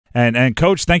And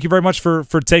Coach, thank you very much for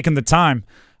taking the time.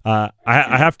 I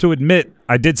have to admit,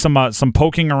 I did some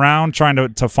poking around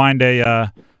trying to find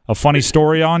a funny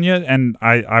story on you, and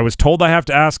I was told I have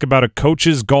to ask about a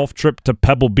coach's golf trip to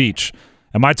Pebble Beach.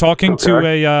 Am I talking to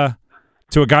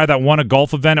a guy that won a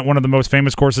golf event at one of the most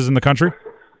famous courses in the country?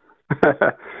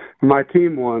 My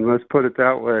team won, let's put it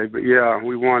that way. But yeah,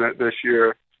 we won it this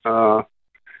year.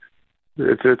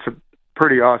 It's a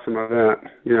pretty awesome event.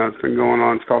 You know, it's been going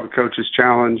on. It's called the Coach's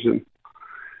Challenge, and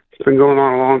it's been going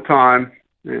on a long time.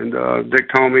 And Dick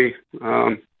Tomey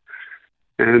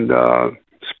and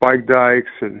Spike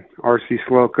Dykes and R.C.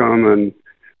 Slocum and a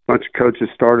bunch of coaches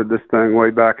started this thing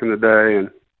way back in the day, and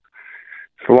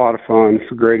it's a lot of fun.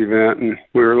 It's a great event, and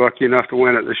we were lucky enough to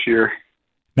win it this year.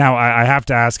 Now I have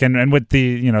to ask, and with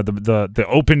the the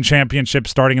Open Championship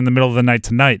starting in the middle of the night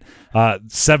tonight,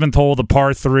 7th hole, the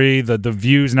par 3, the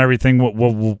views and everything.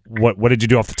 What did you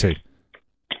do off the tee?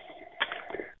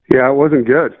 Yeah, it wasn't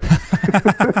good.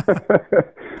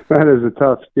 That is a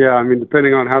tough. Yeah, I mean,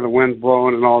 depending on how the wind's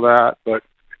blowing and all that, but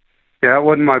yeah, it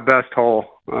wasn't my best hole.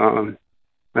 I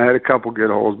had a couple good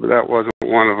holes, but that wasn't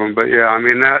one of them. But yeah, I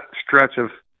mean, that stretch of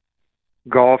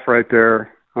golf right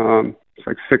there. It's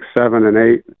like 6, 7, and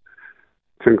 8.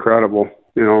 It's incredible,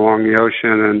 you know, along the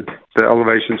ocean and the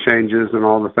elevation changes and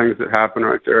all the things that happen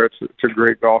right there. It's a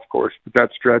great golf course, but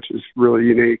that stretch is really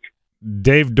unique.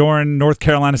 Dave Doeren, North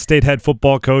Carolina State head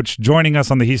football coach, joining us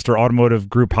on the Heister Automotive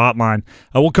Group hotline.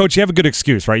 Well, Coach, you have a good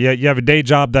excuse, right? You have a day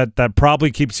job that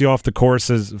probably keeps you off the course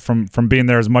from being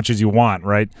there as much as you want,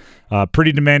 right?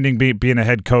 Pretty demanding being a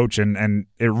head coach, and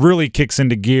it really kicks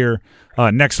into gear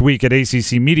next week at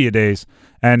ACC Media Days.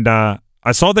 And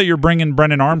I saw that you're bringing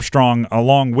Brennan Armstrong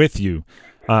along with you.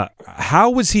 How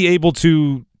was he able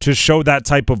to show that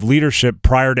type of leadership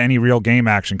prior to any real game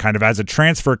action, kind of as a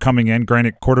transfer coming in?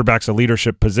 Granted, quarterback's a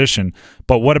leadership position,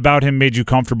 but what about him made you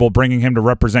comfortable bringing him to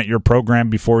represent your program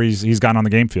before he's gotten on the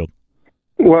game field?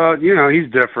 Well, you know,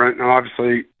 he's different. Now,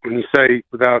 obviously, when you say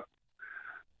without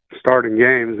starting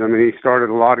games, I mean, he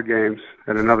started a lot of games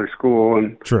at another school,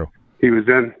 and true. He was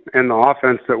in the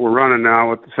offense that we're running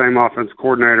now with the same offense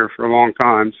coordinator for a long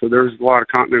time, so there's a lot of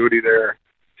continuity there.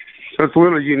 So it's a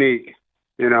little unique,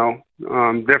 you know,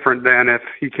 different than if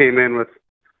he came in with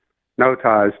no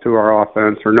ties to our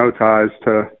offense or no ties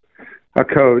to a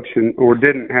coach, or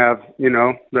didn't have, you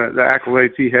know, the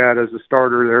accolades he had as a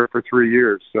starter there for 3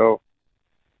 years. So,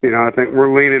 you know, I think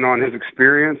we're leaning on his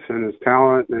experience and his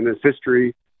talent and his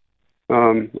history,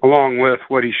 along with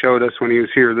what he showed us when he was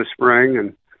here this spring,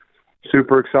 and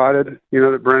super excited, you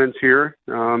know, that Brennan's here,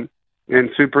 and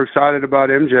super excited about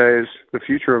MJ as the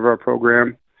future of our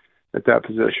program at that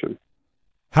position.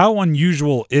 How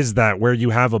unusual is that, where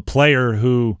you have a player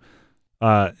who,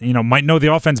 you know, might know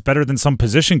the offense better than some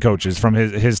position coaches from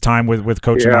his time with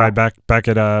Coach Anae back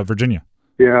at Virginia?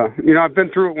 Yeah, you know, I've been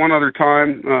through it one other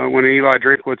time when Eli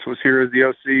Drinkwitz was here as the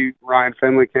OC. Ryan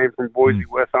Finley came from Boise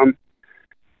with him,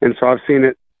 and so I've seen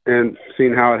it and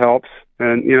seen how it helps.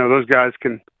 And you know, those guys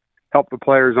can help the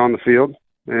players on the field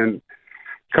and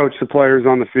coach the players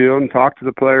on the field and talk to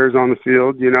the players on the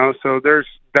field, you know. So there's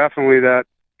definitely that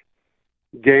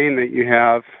gain that you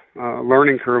have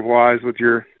learning curve-wise with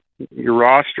your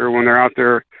roster when they're out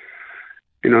there,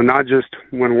 you know, not just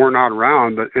when we're not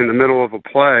around, but in the middle of a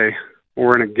play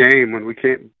or in a game when we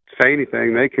can't say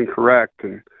anything, they can correct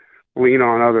and lean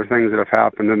on other things that have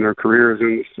happened in their careers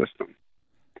in the system.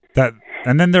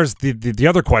 And then there's the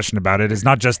other question about it is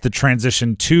not just the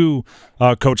transition to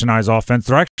Coach Anae's offense.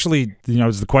 There actually, you know,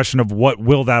 is the question of what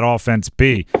will that offense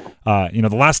be. You know,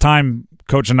 the last time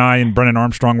Coach Anae and Brennan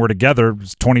Armstrong were together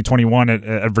was 2021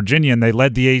 at Virginia, and they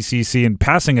led the ACC in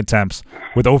passing attempts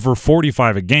with over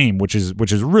 45 a game, which is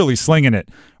really slinging it.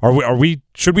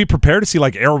 Should we prepare to see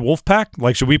like Air Wolfpack?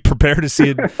 Like, should we prepare to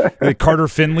see Carter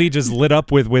Finley just lit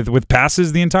up with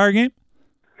passes the entire game?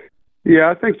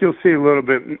 Yeah, I think you'll see a little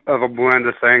bit of a blend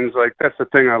of things. Like, that's the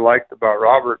thing I liked about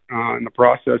Robert in the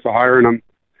process of hiring him.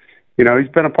 You know, he's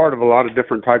been a part of a lot of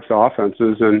different types of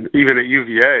offenses, and even at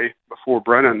UVA before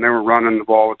Brennan, they were running the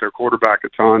ball with their quarterback a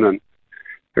ton, and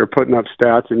they were putting up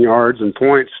stats and yards and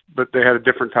points, but they had a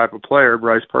different type of player,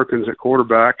 Bryce Perkins at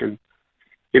quarterback, and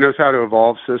he knows how to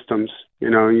evolve systems.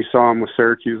 You know, you saw him with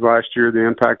Syracuse last year, the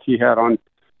impact he had on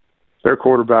their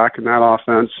quarterback in that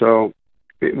offense. So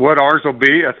what ours will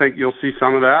be, I think you'll see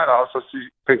some of that. I also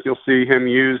think you'll see him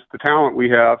use the talent we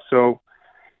have. So,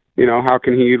 you know, how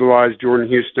can he utilize Jordan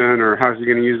Houston, or how's he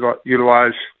going to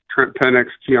utilize Trent Penix,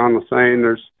 Keon Lassane?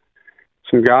 There's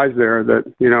some guys there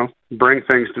that, you know, bring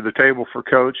things to the table for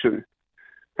Coach, and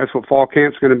that's what fall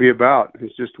camp's going to be about.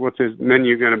 It's just what's his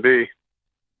menu going to be.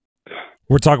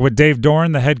 We're talking with Dave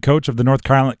Doeren, the head coach of the North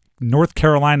North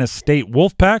Carolina State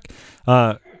Wolfpack.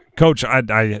 Coach,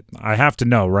 I have to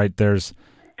know, right?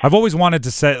 I've always wanted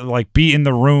to be in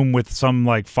the room with some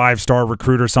like 5-star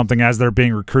recruit or something as they're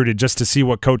being recruited, just to see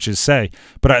what coaches say.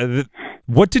 But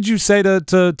what did you say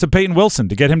to Peyton Wilson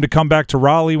to get him to come back to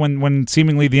Raleigh when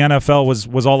seemingly the NFL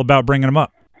was all about bringing him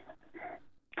up?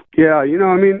 Yeah,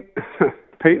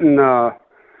 Peyton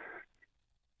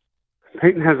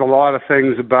has a lot of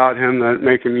things about him that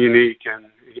make him unique, and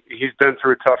he's been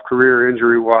through a tough career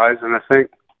injury-wise, and I think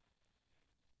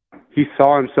he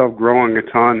saw himself growing a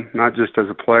ton, not just as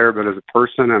a player, but as a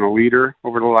person and a leader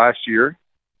over the last year.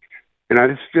 And I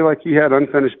just feel like he had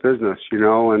unfinished business,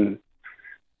 and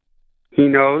he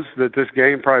knows that this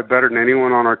game, probably better than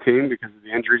anyone on our team because of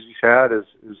the injuries he's had, is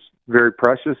very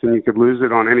precious, and you could lose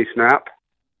it on any snap.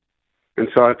 And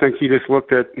so I think he just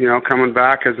looked at, coming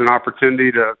back as an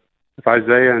opportunity to, with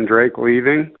Isaiah and Drake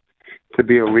leaving, to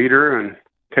be a leader and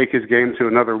take his game to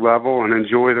another level and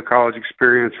enjoy the college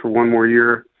experience for one more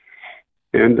year.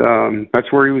 And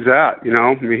that's where he was at,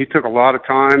 he took a lot of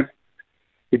time.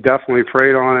 He definitely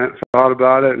prayed on it, thought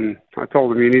about it, and I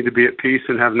told him you need to be at peace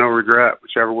and have no regret,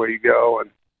 whichever way you go. And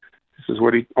this is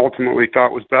what he ultimately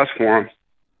thought was best for him.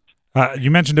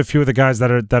 You mentioned a few of the guys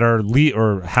that are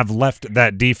or have left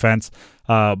that defense.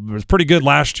 It was pretty good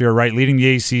last year, right? Leading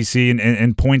the ACC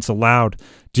in points allowed.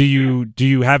 Do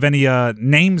you have any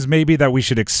names maybe that we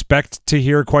should expect to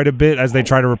hear quite a bit as they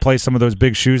try to replace some of those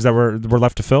big shoes that were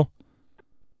left to fill?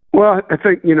 Well, I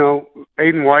think,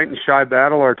 Aiden White and Shy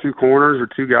Battle, our two corners, are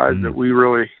two guys that we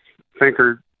really think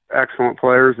are excellent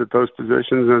players at those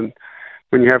positions. And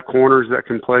when you have corners that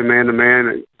can play man-to-man,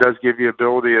 it does give you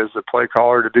ability as a play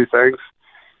caller to do things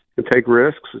and take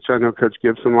risks, which I know Coach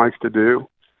Gibson likes to do.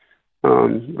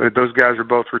 But those guys are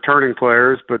both returning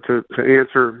players. But to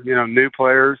answer, new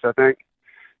players, I think,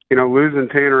 losing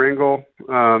Tanner Engel,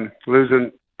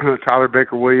 losing Tyler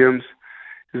Baker-Williams,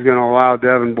 is going to allow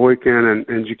Devin Boykin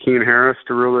and Jakeem Harris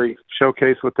to really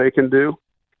showcase what they can do.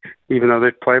 Even though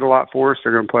they've played a lot for us,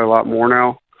 they're going to play a lot more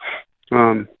now.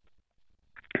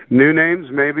 New names,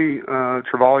 maybe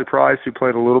Trevally Price, who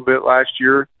played a little bit last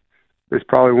year, is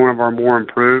probably one of our more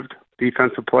improved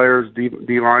defensive players, D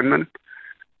linemen.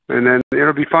 And then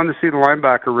it'll be fun to see the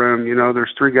linebacker room.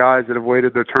 There's 3 guys that have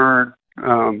waited their turn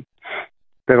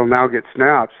that'll now get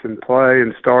snaps and play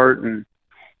and start, and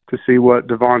to see what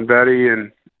Devon Betty and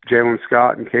Jalen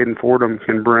Scott and Caden Fordham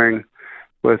can bring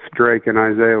with Drake and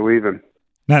Isaiah leaving.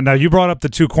 Now you brought up the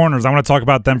 2 corners. I want to talk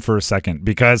about them for a second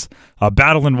because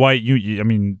Battle and White,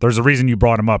 there's a reason you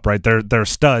brought them up, right? They're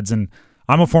studs, and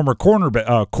I'm a former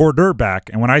cornerback,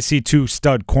 and when I see 2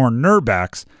 stud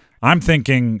cornerbacks, I'm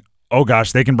thinking, oh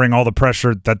gosh, they can bring all the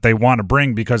pressure that they want to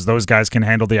bring because those guys can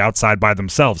handle the outside by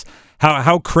themselves.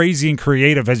 How crazy and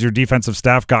creative has your defensive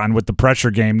staff gotten with the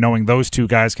pressure game, knowing those 2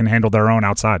 guys can handle their own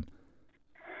outside?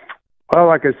 Well,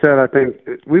 like I said, I think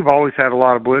we've always had a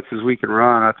lot of blitzes we can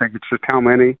run. I think it's just how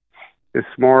many is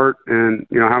smart, and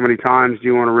how many times do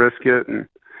you want to risk it, and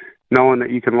knowing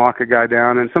that you can lock a guy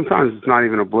down. And sometimes it's not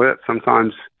even a blitz.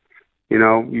 Sometimes,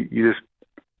 you just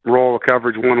roll a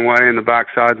coverage one way and the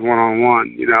backside's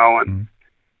one-on-one, and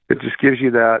it just gives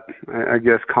you that, I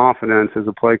guess, confidence as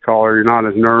a play caller. You're not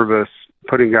as nervous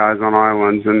putting guys on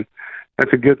islands, and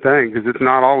that's a good thing because it's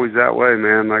not always that way,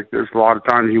 man. Like, there's a lot of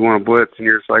times you want to blitz and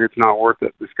you're just like, it's not worth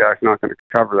it. This guy's not going to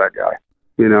cover that guy,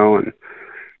 and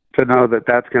to know that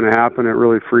that's going to happen, it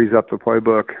really frees up the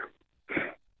playbook.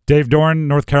 Dave Doeren,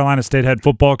 North Carolina State head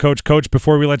football coach. Coach,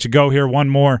 before we let you go here, one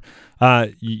more.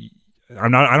 I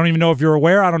don't even know if you're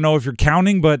aware. I don't know if you're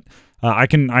counting, but I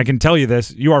can tell you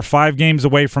this. You are 5 games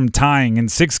away from tying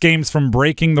and 6 games from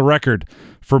breaking the record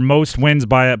for most wins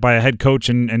by a head coach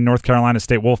in North Carolina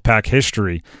State Wolfpack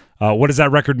history. What does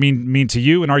that record mean to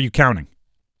you, and are you counting?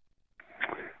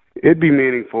 It'd be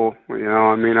meaningful.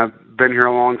 I've been here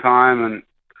a long time and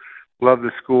love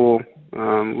the school,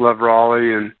 love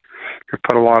Raleigh, and have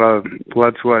put a lot of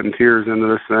blood, sweat, and tears into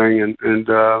this thing, and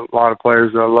a lot of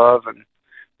players that I love, and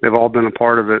they've all been a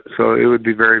part of it. So it would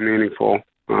be very meaningful.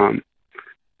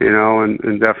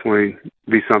 And definitely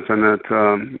be something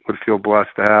that would feel blessed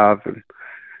to have. And,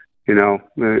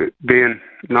 being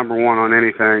number 1 on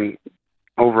anything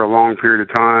over a long period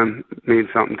of time means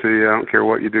something to you. I don't care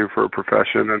what you do for a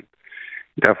profession, and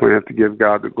you definitely have to give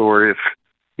God the glory if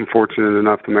I'm fortunate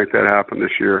enough to make that happen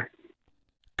this year.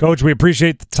 Coach, we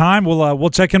appreciate the time. We'll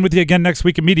check in with you again next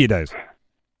week at Media Days.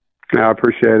 Yeah, I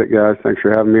appreciate it, guys. Thanks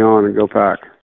for having me on, and go Pack.